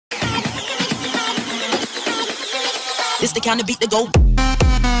This the kind of beat to go.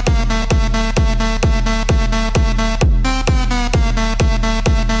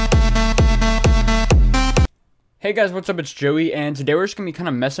 Hey guys, what's up? It's Joey, and today we're just going to be kind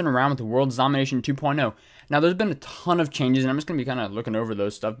of messing around with World Zombination 2.0. Now, there's been a ton of changes, and I'm just going to be kind of looking over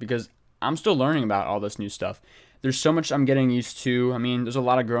those stuff because I'm still learning about all this new stuff. There's so much I'm getting used to. I mean, there's a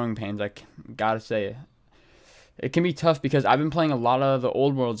lot of growing pains, I gotta say. It can be tough because I've been playing a lot of the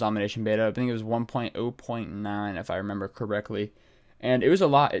old World Zombination beta. I think it was 1.0.9 if I remember correctly. And it was a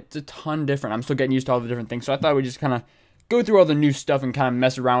lot. It's a ton different. I'm still getting used to all the different things. So I thought we'd just kind of go through all the new stuff and kind of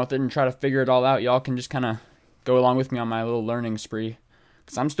mess around with it and try to figure it all out. Y'all can just kind of go along with me on my little learning spree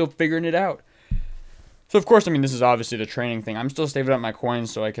because I'm still figuring it out. So, of course, I mean, this is obviously the training thing. I'm still saving up my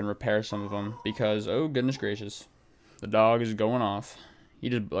coins so I can repair some of them because, oh, goodness gracious, the dog is going off. He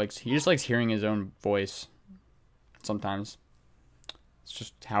just likes hearing his own voice sometimes. It's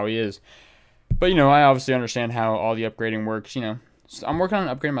just how he is. But, you know, I obviously understand how all the upgrading works, you know. So I'm working on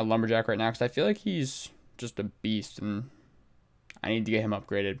upgrading my lumberjack right now because I feel like he's just a beast and I need to get him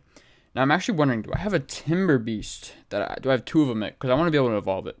upgraded. Now, I'm actually wondering, do I have a timber beast? Do I have two of them? Because I want to be able to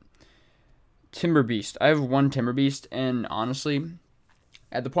evolve it. Timber beast. I have one timber beast, and honestly,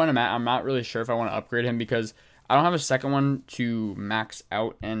 at the point I'm at, I'm not really sure if I want to upgrade him because I don't have a second one to max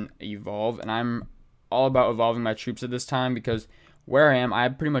out and evolve, and I'm all about evolving my troops at this time because where I am, I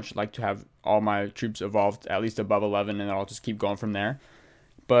pretty much like to have all my troops evolved at least above 11, and then I'll just keep going from there.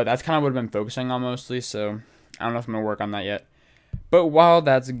 But that's kind of what I've been focusing on mostly, so I don't know if I'm going to work on that yet. But while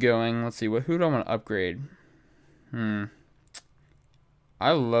that's going, let's see, who do I want to upgrade? I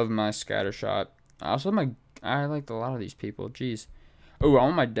love my scatter shot. I liked a lot of these people. Jeez. Oh, I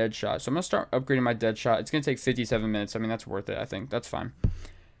want my dead shot. So I'm going to start upgrading my dead shot. It's going to take 57 minutes. I mean, that's worth it, I think. That's fine.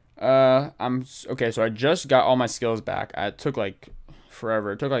 Okay, so I just got all my skills back. It took like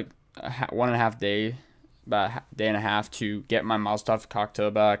forever. It took like 1.5 days, about a day and a half to get my Molotov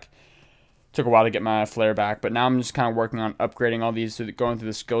cocktail back. Took a while to get my flare back, but now I'm just kind of working on upgrading all these, going through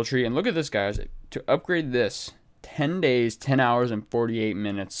the skill tree. And look at this, guys. To upgrade this, 10 days, 10 hours, and 48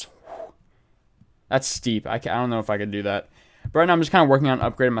 minutes. That's steep. I don't know if I could do that. But right now I'm just kind of working on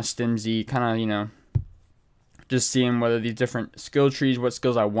upgrading my StimZ, kind of, you know, just seeing whether these different skill trees, what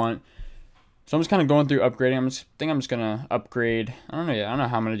skills I want. So I'm just kind of going through upgrading. I'm just going to upgrade. I don't know yet. I don't know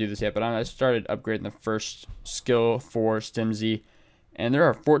how I'm going to do this yet, but I started upgrading the first skill for StimZ. And there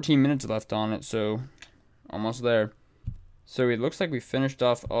are 14 minutes left on it, so almost there. So it looks like we finished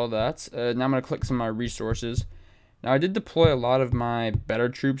off all that. Now I'm going to click some of my resources. Now I did deploy a lot of my better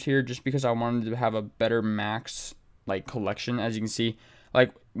troops here just because I wanted to have a better max like collection. As you can see,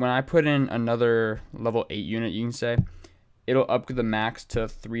 like when I put in another level 8 unit, you can say, it'll up the max to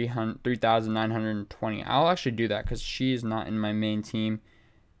 3,920. I'll actually do that because she's not in my main team.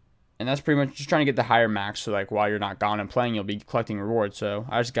 And that's pretty much just trying to get the higher max, so like while you're not gone and playing, you'll be collecting rewards. So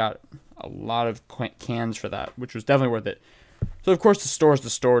I just got a lot of cans for that, which was definitely worth it. So of course the store is the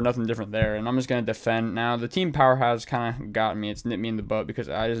store, nothing different there. And I'm just going to defend. Now the team power has kind of got me. It's nipped me in the butt because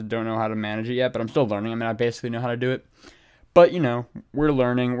I just don't know how to manage it yet, but I'm still learning. I mean, I basically know how to do it. But, you know, we're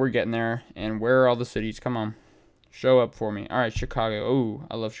learning, we're getting there. And where are all the cities? Come on. Show up for me. All right, Chicago. Oh,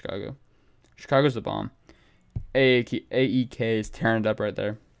 I love Chicago. Chicago's the bomb. AEK is tearing it up right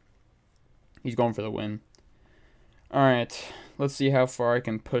there. He's going for the win. Alright, let's see how far I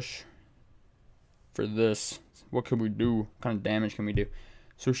can push for this. What can we do? What kind of damage can we do?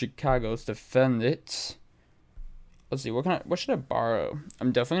 So Chicago, let's defend it. Let's see, what should I borrow?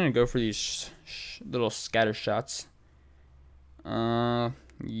 I'm definitely going to go for these little scatter shots.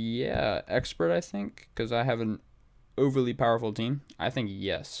 Yeah, expert, I think, because I have an overly powerful team. I think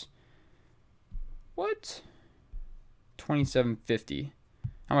yes. What? 2750.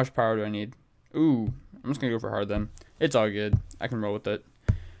 How much power do I need? Ooh, I'm just going to go for hard then. It's all good. I can roll with it.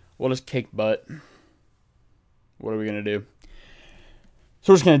 We'll just kick butt. What are we going to do?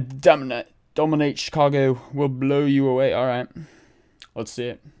 So we're just going to dominate Chicago. We'll blow you away. All right. Let's see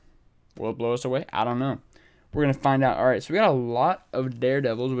it. Will it blow us away? I don't know. We're going to find out. All right, so we got a lot of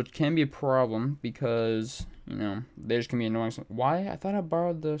daredevils, which can be a problem because, you know, they just can be annoying. Why? I thought I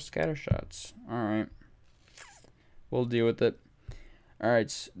borrowed the scatter shots. All right. We'll deal with it.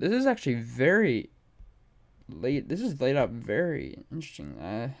 Alright, so this is actually very late. This is laid out very interesting.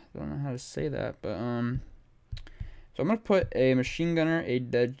 I don't know how to say that, but so I'm gonna put a machine gunner,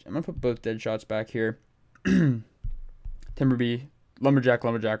 I'm gonna put both dead shots back here. Timberby, lumberjack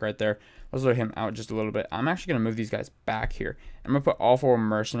right there. Let's let him out just a little bit. I'm actually gonna move these guys back here. I'm gonna put all 4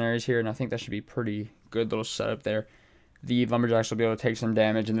 mercenaries here, and I think that should be pretty good little setup there. The lumberjacks will be able to take some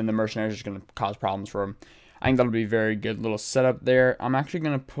damage, and then the mercenaries are just gonna cause problems for them. I think that'll be a very good little setup there. I'm actually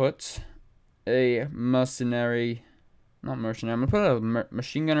going to put a mercenary Not mercenary. I'm going to put a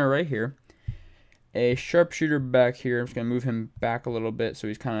machine gunner right here. A sharpshooter back here. I'm just going to move him back a little bit so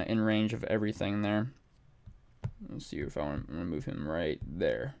he's kind of in range of everything there. Let's see if I'm going to move him right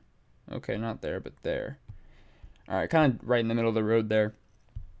there. Okay, not there, but there. Alright, kind of right in the middle of the road there.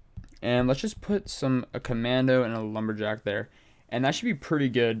 And let's just put a commando and a lumberjack there. And that should be pretty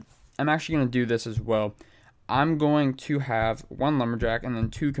good. I'm actually going to do this as well. I'm going to have one lumberjack and then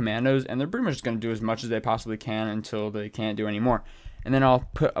 2 commandos. And they're pretty much just going to do as much as they possibly can until they can't do any more. And then I'll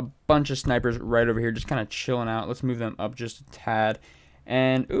put a bunch of snipers right over here, just kind of chilling out. Let's move them up just a tad.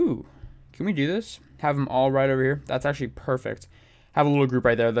 And, ooh, can we do this? Have them all right over here. That's actually perfect. Have a little group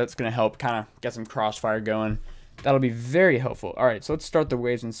right there. That's going to help kind of get some crossfire going. That'll be very helpful. All right, so let's start the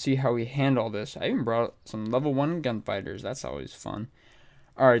waves and see how we handle this. I even brought some level 1 gunfighters. That's always fun.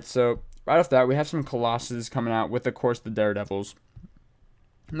 All right, so right off that, we have some Colossus coming out with, of course, the Daredevils.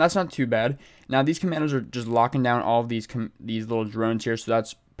 And that's not too bad. Now, these commandos are just locking down all of these little drones here, so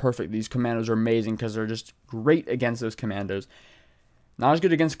that's perfect. These commandos are amazing because they're just great against those commandos. Not as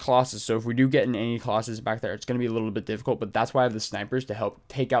good against Colossus, so if we do get in any Colossus back there, it's going to be a little bit difficult, but that's why I have the snipers to help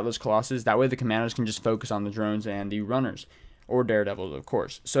take out those Colossus. That way the commandos can just focus on the drones and the runners, or Daredevils, of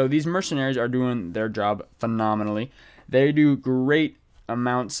course. So these mercenaries are doing their job phenomenally. They do great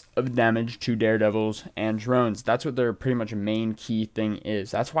amounts of damage to Daredevils and drones. That's what their pretty much main key thing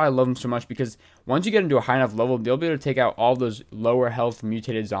is. That's why I love them so much, because once you get into a high enough level, they'll be able to take out all those lower health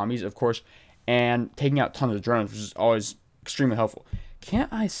mutated zombies, of course, and taking out tons of drones, which is always extremely helpful.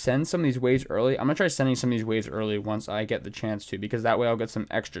 Can't I send some of these waves early? I'm going to try sending some of these waves early once I get the chance to, because that way I'll get some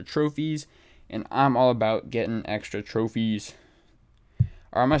extra trophies, and I'm all about getting extra trophies.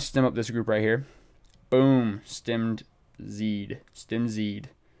 Alright, I'm going to stim up this group right here. Boom. Stimmed Z'd. Stim Z'd.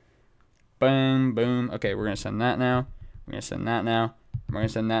 Boom, boom. Okay, we're going to send that now. We're going to send that now. We're going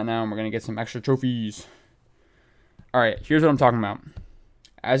to send that now, and we're going to get some extra trophies. Alright, here's what I'm talking about.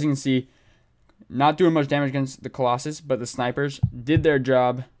 As you can see, not doing much damage against the Colossus, but the snipers did their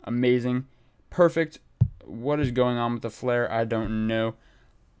job. Amazing. Perfect. What is going on with the flare? I don't know.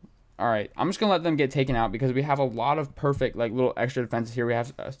 Alright, I'm just going to let them get taken out because we have a lot of perfect, like, little extra defenses here. We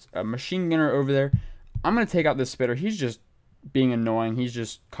have a machine gunner over there. I'm going to take out this spitter. He's just being annoying. He's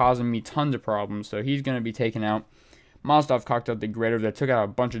just causing me tons of problems, so he's going to be taken out. Molotov cocktail the great over there. Took out a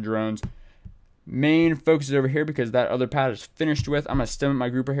bunch of drones. Main focus is over here because that other pad is finished with. I'm going to stem my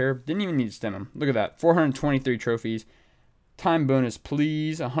group right here. Didn't even need to stem him. Look at that. 423 trophies. Time bonus,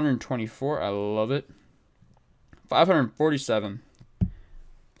 please. 124. I love it. 547.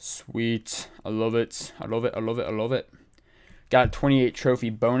 Sweet. I love it. I love it. I love it. I love it. Got a 28 trophy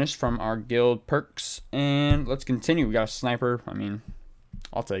bonus from our guild perks. And let's continue. We got a sniper. I mean,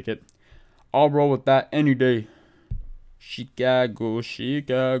 I'll take it. I'll roll with that any day. Chicago,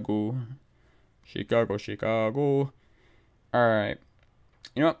 Chicago. Chicago, Chicago. Alright.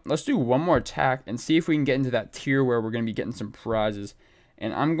 You know what? Let's do one more attack and see if we can get into that tier where we're going to be getting some prizes.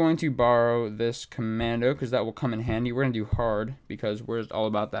 And I'm going to borrow this commando because that will come in handy. We're going to do hard because we're just all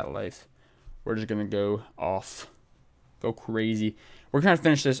about that life. We're just going to go off. Go crazy. We're going to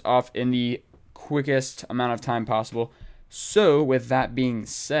finish this off in the quickest amount of time possible. So, with that being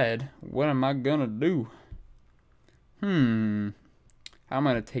said, what am I going to do? How am I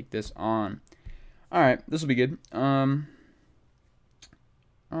going to take this on? Alright, this will be good.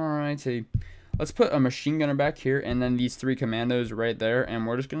 Alrighty. Let's put a machine gunner back here and then these 3 commandos right there, and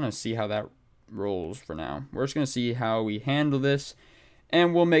we're just going to see how that rolls for now. We're just going to see how we handle this,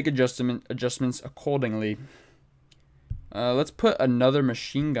 and we'll make adjustments accordingly. Let's put another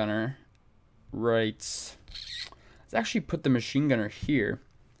machine gunner right. Let's actually put the machine gunner here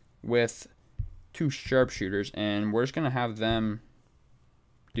with 2 sharpshooters, and we're just going to have them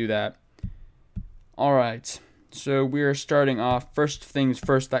do that. Alright, so we're starting off. First things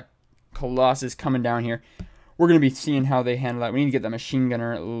first, that Colossus coming down here. We're going to be seeing how they handle that. We need to get that machine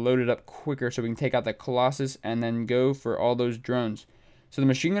gunner loaded up quicker so we can take out that Colossus and then go for all those drones. So the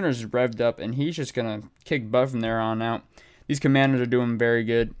machine gunner is revved up, and he's just going to kick butt from there on out. These commanders are doing very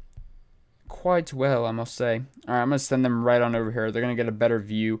good. Quite well, I must say. Alright, I'm going to send them right on over here. They're going to get a better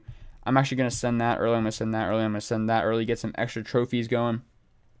view. I'm actually going to send that early. I'm going to send that early. I'm going to send that early. Get some extra trophies going.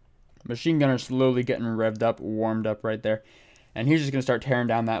 Machine gunner slowly getting revved up, warmed up right there. And he's just going to start tearing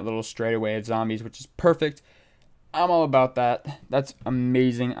down that little straightaway of zombies, which is perfect. I'm all about that. That's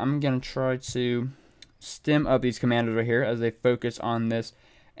amazing. I'm going to try to stim up these commandos right here as they focus on this.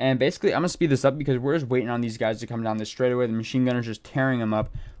 And basically, I'm going to speed this up because we're just waiting on these guys to come down this straightaway. The machine gunner's just tearing them up.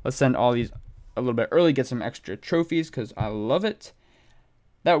 Let's send all these a little bit early, get some extra trophies because I love it.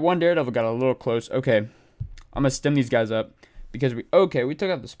 That one Daredevil got a little close. Okay, I'm going to stim these guys up. because we took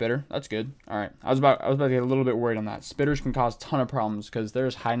out the spitter. That's good. All right, I was about to get a little bit worried on that. Spitters can cause a ton of problems because they're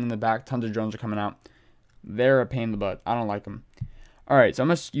just hiding in the back. Tons of drones are coming out. They're a pain in the butt. I don't like them. All right, so I'm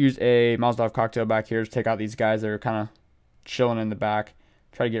gonna use a Molotov cocktail back here to take out these guys that are kind of chilling in the back.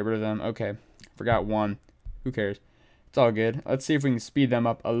 Try to get rid of them. Okay, forgot one. Who cares? It's all good. Let's see if we can speed them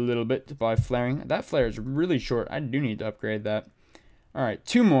up a little bit by flaring. That flare is really short. I do need to upgrade that. All right,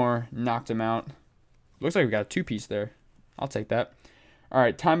 2 more. Knocked him out. Looks like we got a 2-piece there. I'll take that. All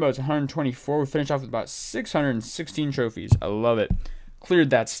right, time boat's 124. We finished off with about 616 trophies. I love it.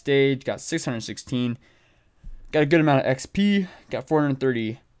 Cleared that stage. Got 616. Got a good amount of XP. Got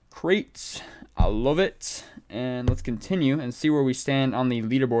 430 crates. I love it. And let's continue and see where we stand on the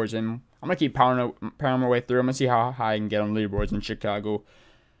leaderboards. And I'm going to keep powering my way through. I'm going to see how high I can get on leaderboards in Chicago.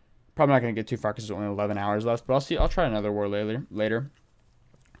 Probably not going to get too far because there's only 11 hours left. But I'll try another war later.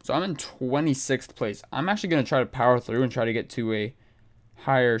 So I'm in 26th place. I'm actually going to try to power through and try to get to a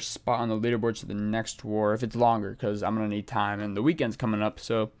higher spot on the leaderboards to the next war if it's longer, because I'm going to need time. And the weekend's coming up,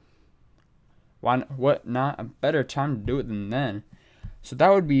 so what not a better time to do it than then. So that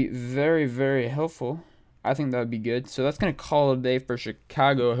would be very, very helpful. I think that would be good. So that's going to call it a day for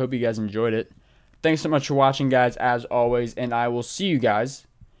Chicago. I hope you guys enjoyed it. Thanks so much for watching, guys, as always. And I will see you guys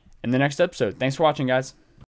in the next episode. Thanks for watching, guys.